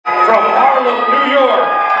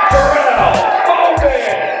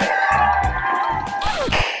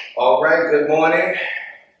good morning.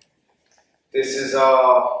 This is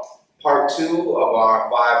part 2 of our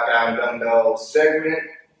 5-pound dumbbell segment.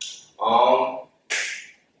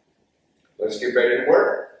 Let's get ready to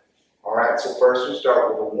work. All right, so first we'll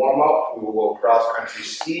start with a warm-up. We will go cross-country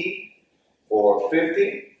ski for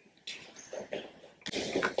 50.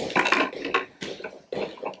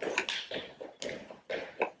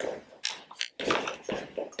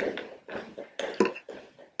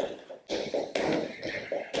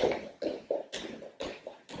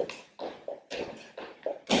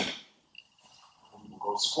 We'll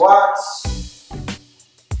go squats.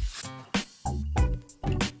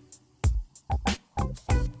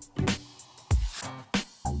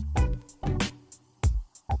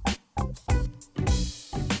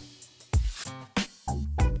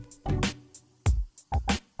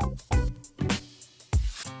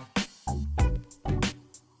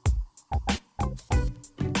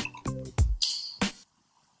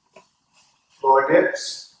 Floor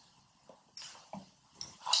dips.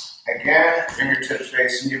 Again, fingertips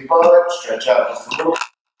facing your butt, stretch out just a little. If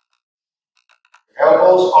your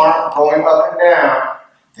elbows aren't going up and down,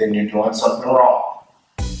 then you're doing something wrong.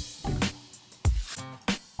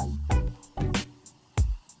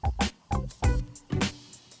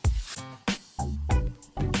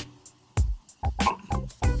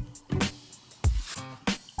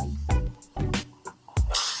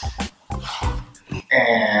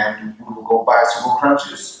 And we will go bicycle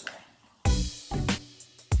crunches.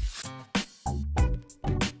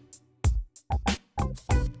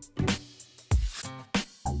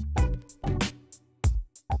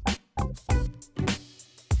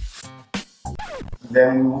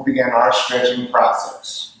 Then we will begin our stretching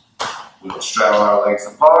process. We will straddle our legs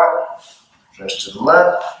apart, stretch to the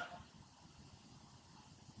left,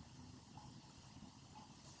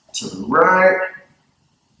 to the right,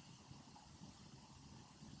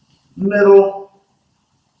 middle,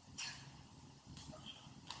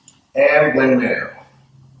 and windmill.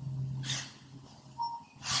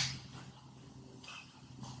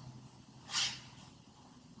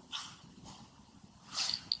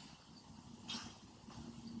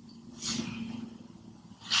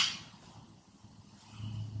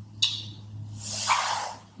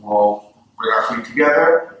 We'll bring our feet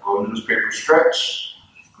together, go newspaper stretch,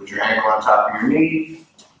 put your ankle on top of your knee,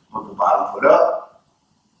 put the bottom foot up,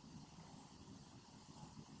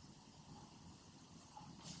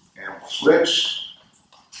 and we'll switch.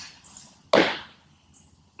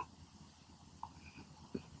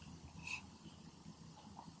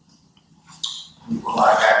 We will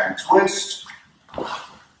lie back and twist.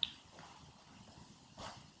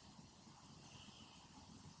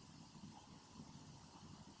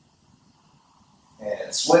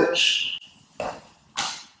 And switch. We'll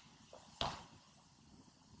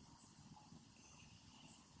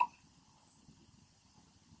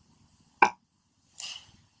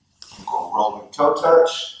go rolling toe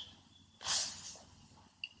touch.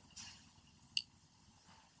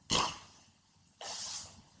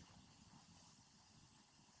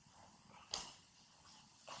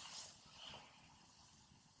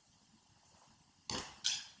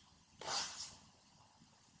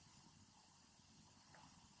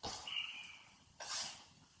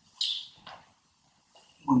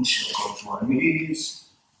 We shall go to our knees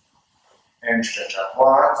and stretch our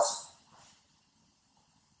quads.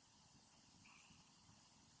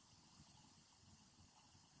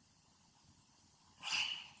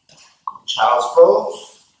 Go child's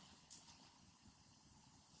pose.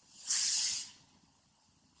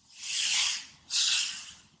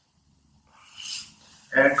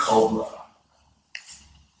 And cobra.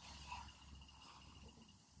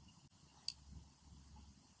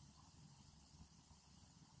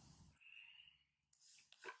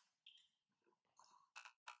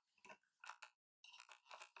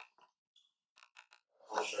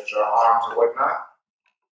 We'll stretch our arms and whatnot.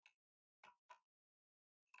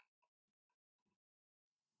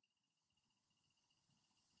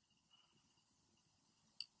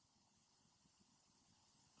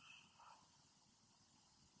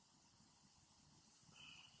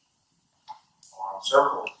 Arm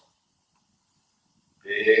circles.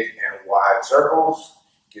 Big and wide circles.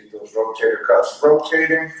 Get those rotator cuffs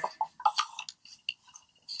rotating. And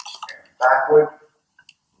backward.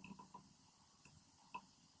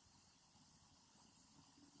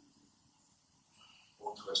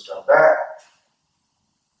 We'll twist our back.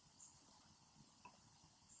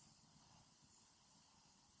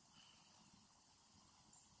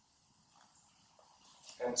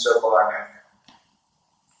 And circle our neck.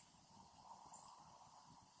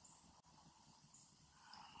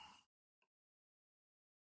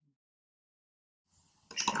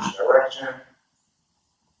 direction.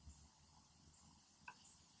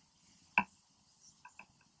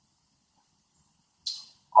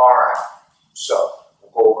 Alright, so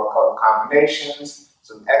we'll go over a couple combinations,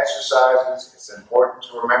 some exercises. It's important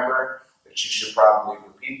to remember that you should probably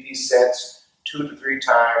repeat these sets 2 to 3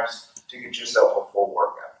 times to get yourself a full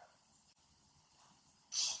workout.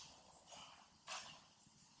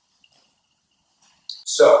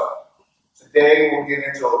 So, today we'll get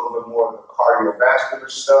into a little bit more of the cardiovascular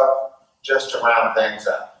stuff, just to round things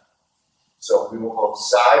up. So we will go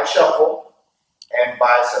side shuffle and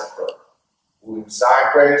bicep curl. Moving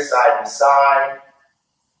sideways, side to side,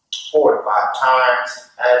 4 to 5 times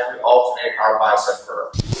as we alternate our bicep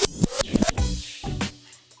curls.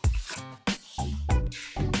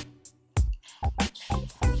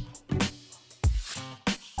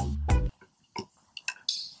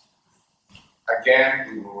 Again,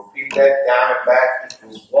 we will repeat that down and back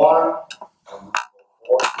equals 1, and we will go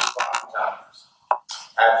 4 to 5 times.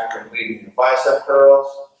 After completing the bicep curls,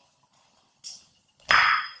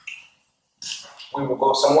 we will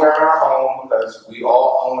go somewhere in our home because we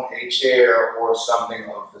all own a chair or something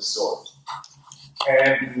of the sort.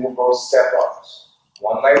 And we will go step-ups.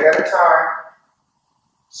 1 leg at a time,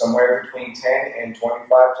 somewhere between 10 and 25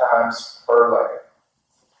 times per leg.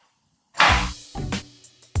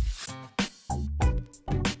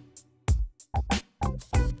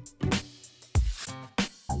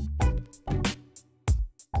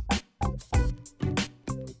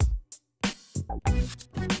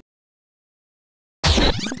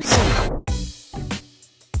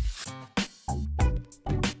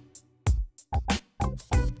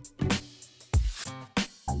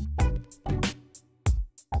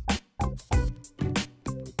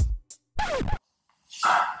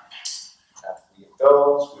 After we get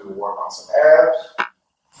those, we will work on some abs.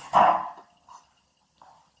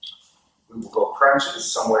 We will go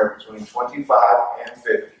crunches somewhere between 25 and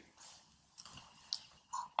 50.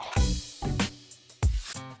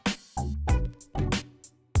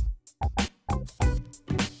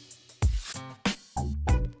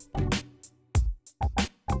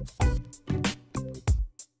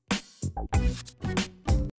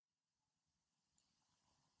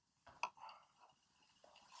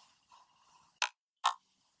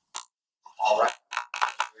 All right.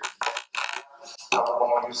 Now we're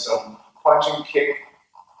going to do some punch and kick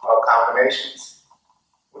combinations,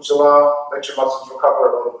 which will let your muscles recover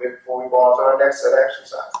a little bit before we go on to our next set of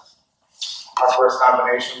exercises. Our first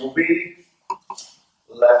combination will be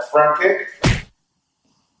left front kick,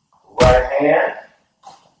 right hand,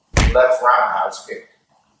 left roundhouse kick.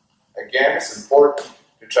 Again, it's important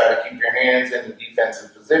to try to keep your hands in the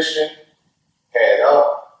defensive position, head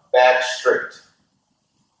up, back straight.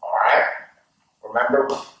 All right? Remember,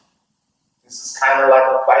 this is kind of like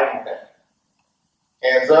a fighting thing.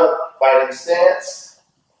 Hands up, fighting stance,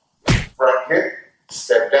 front kick,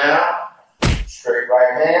 step down, straight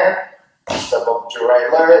right hand, step up with your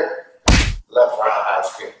right leg, left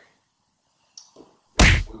roundhouse kick.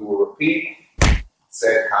 We will repeat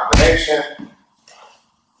said combination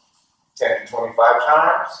 10 to 25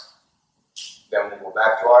 times. Then we'll go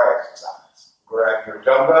back to our exercise. Grab your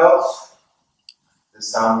dumbbells.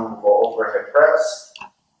 This time we will go overhead press,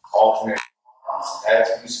 alternate arms as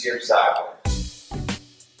we skip sideways.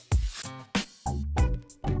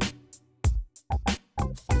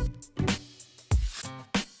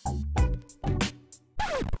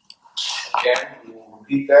 Again, we will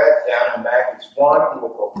repeat that. Down and back is 1. We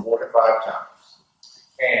will go 4 to 5 times.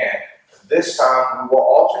 And this time, we will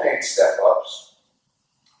alternate step-ups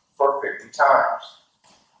for 50 times.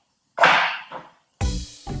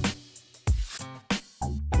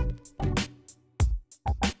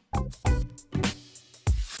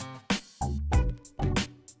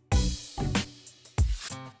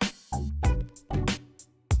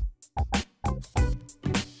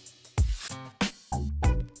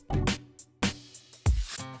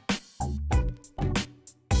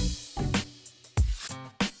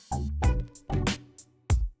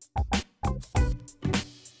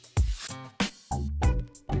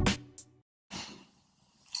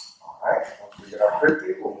 Alright, once we get our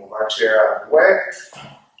 50, we'll move our chair out of the way.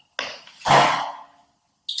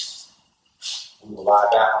 We will lie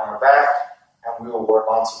back on our back, and we will work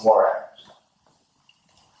on some more abs.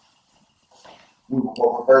 We will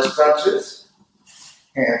go reverse crunches,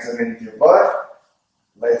 hands underneath your butt,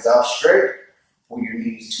 legs out straight, pull your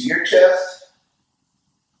knees to your chest,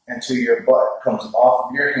 until your butt comes off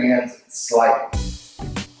of your hands slightly,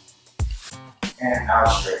 and out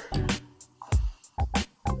straight.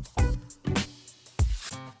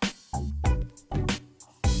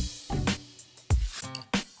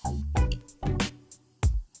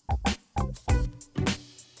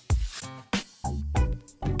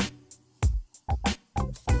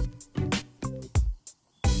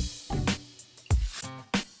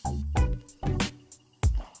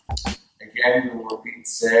 Again, we will repeat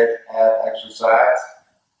said exercise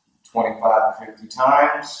 25 to 50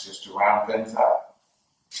 times, just to round things out.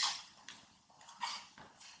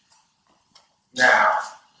 Now,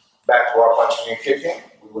 back to our punching and kicking.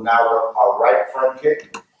 We will now work our right front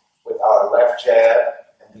kick with our left jab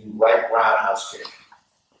and the right roundhouse kick.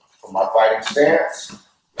 From our fighting stance,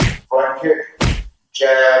 front kick,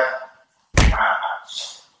 jab,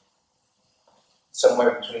 roundhouse.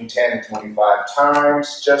 Somewhere between 10 and 25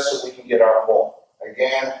 times, just so we can get our form.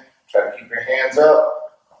 Again, try to keep your hands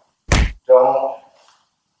up. Don't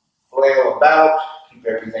flail about. Keep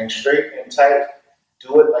everything straight and tight.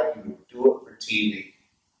 Do it like you would do it for TV.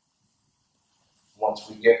 Once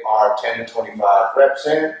we get our 10 to 25 reps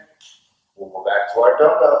in, we'll go back to our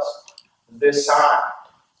dumbbells. This time,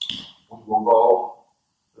 we will go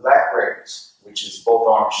lat raise, which is both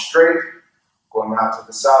arms straight, going out to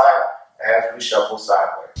the side as we shuffle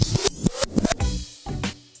sideways.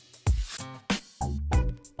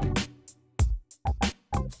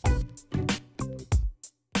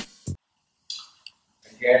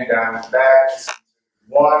 Again, down and back.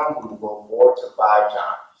 One, we will go 4 to 5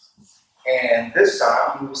 times. And this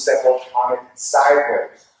time, we will step up on it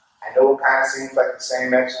sideways. I know it kind of seems like the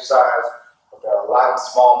same exercise, but there are a lot of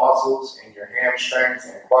small muscles in your hamstrings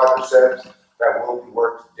and quadriceps that will be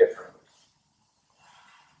worked differently.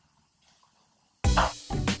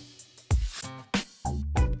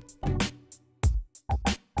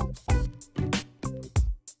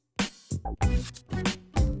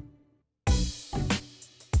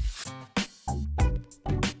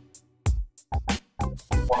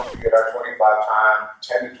 Once we get our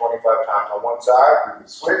 10 to 25 times on one side, we can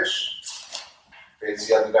switch, face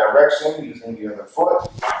the other direction using the other foot.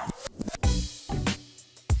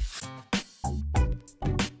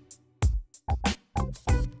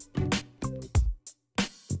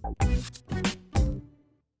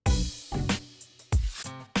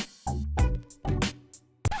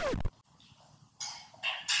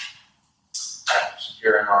 After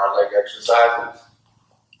securing our leg exercises,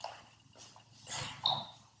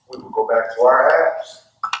 we will go back to our abs.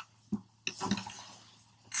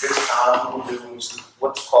 This time we'll do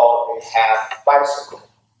what's called a half bicycle.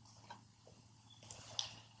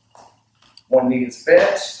 One knee is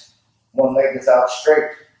bent, one leg is out straight.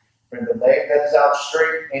 Bring the leg that is out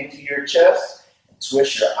straight into your chest and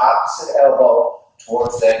twist your opposite elbow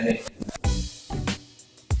towards that knee.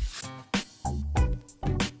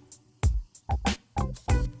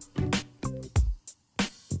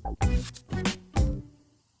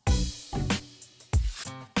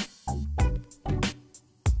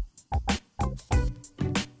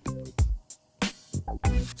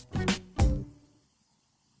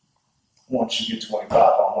 Once you get 25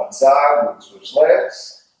 on one side, we'll switch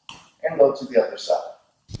legs and go to the other side.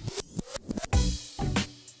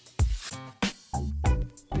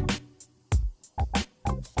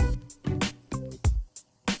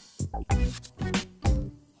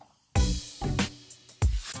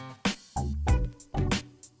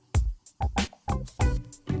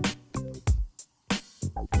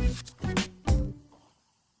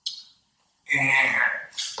 And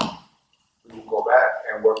we will go back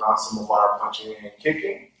and work on some of our punching and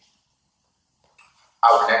kicking.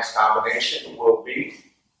 Our next combination will be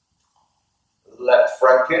left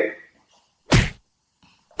front kick,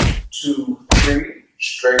 2, 3,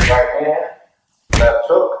 straight right hand, left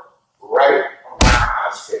hook, right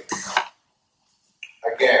roundhouse kick.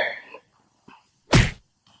 Again,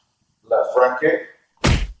 left front kick,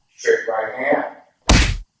 straight right hand,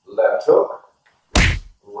 left hook,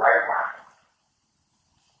 right round.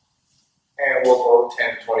 And we'll go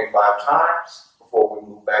 10 to 25 times before we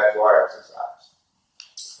move back to our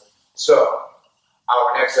exercise. So,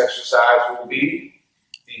 our next exercise will be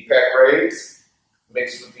the pec raise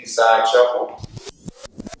mixed with the side shuffle.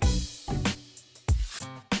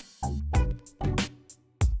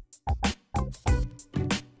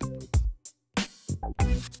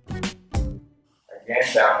 Again,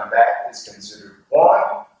 down and back is considered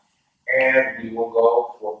 1, and we will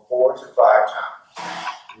go for 4 to 5 times.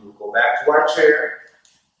 We will go back to our chair.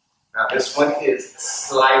 Now this one is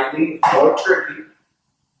slightly more tricky,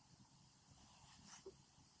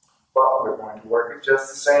 but we're going to work it just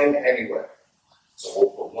the same anyway. So we'll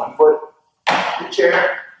put one foot in the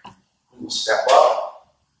chair, we will step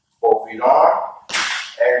up, both feet on,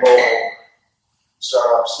 and go over. Start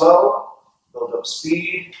off slow, build up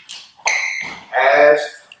speed as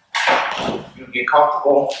you get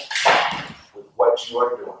comfortable with what you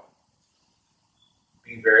are doing.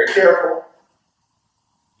 Be very careful.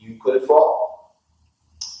 You could fall,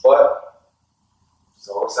 but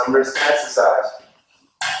so some risk exercise.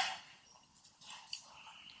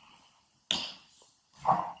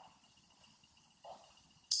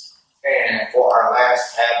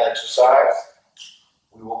 exercise,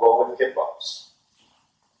 we will go with hip ups.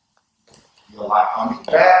 You'll lie on your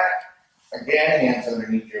back. Again, hands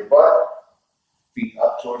underneath your butt. Feet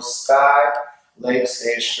up towards the sky. Legs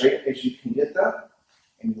stay as straight as you can get them.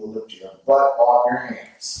 And you'll lift your butt off your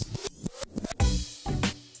hands.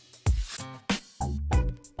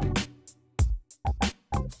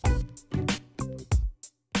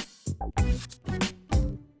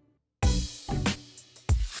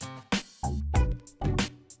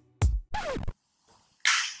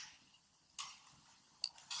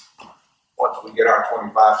 Once we get our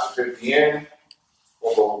 25 to 50 in,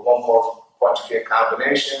 we'll go with one more punch kick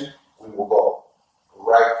combination. We will go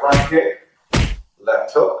right front kick,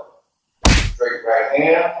 left hook, straight right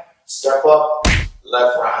hand, step up,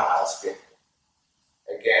 left roundhouse kick.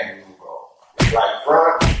 Again, we will go right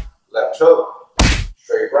front, left hook,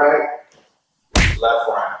 straight right, left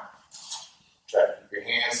round. Try to keep your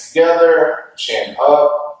hands together, chin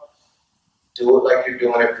up. Do it like you're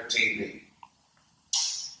doing it for TV.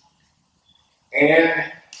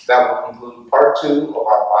 And that will conclude part 2 of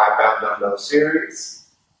our 5-pound dumbbell series.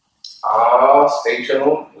 Stay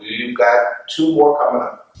tuned. We've got 2 more coming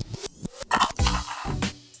up.